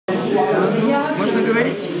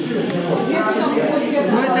поговорить?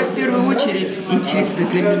 Но это в первую очередь интересно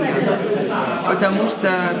для меня, потому что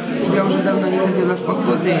я уже давно не ходила в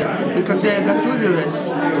походы, и когда я готовилась,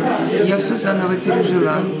 я все заново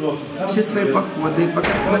пережила, все свои походы, пока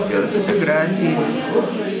смотрела фотографии,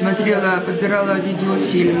 подбирала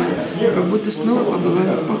видеофильмы, как будто снова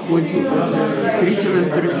побывала в походе, встретилась с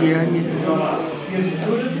друзьями.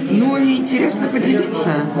 Ну и интересно поделиться,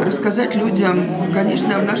 рассказать людям.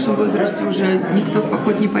 Конечно, в нашем возрасте уже никто в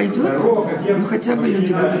поход не пойдет, но хотя бы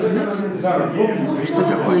люди будут знать, что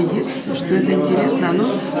такое есть, что это интересно. Ну,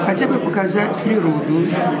 хотя бы показать природу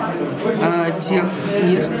тех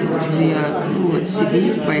мест, где вот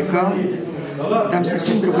Сибирь, Байкал. Там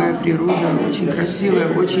совсем другая природа, очень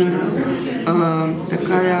красивая, очень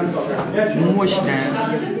такая мощная.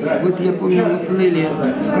 Вот я помню, мы плыли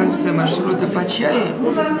в конце маршрута по Чае,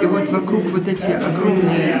 и вот вокруг вот эти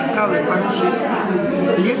огромные скалы, поросшие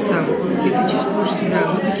снегом, лесом, и ты чувствуешь себя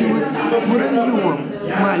вот таким вот муравьем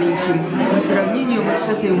маленьким по сравнению вот с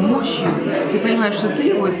этой мощью. Ты понимаешь, что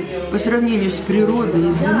ты вот по сравнению с природой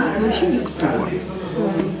и с землей ты вообще никто.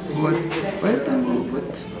 Вот, поэтому вот...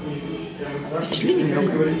 Впечатлений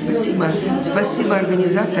много. Спасибо. Спасибо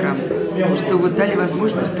организаторам, что вот дали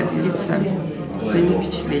возможность поделиться своими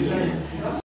впечатлениями.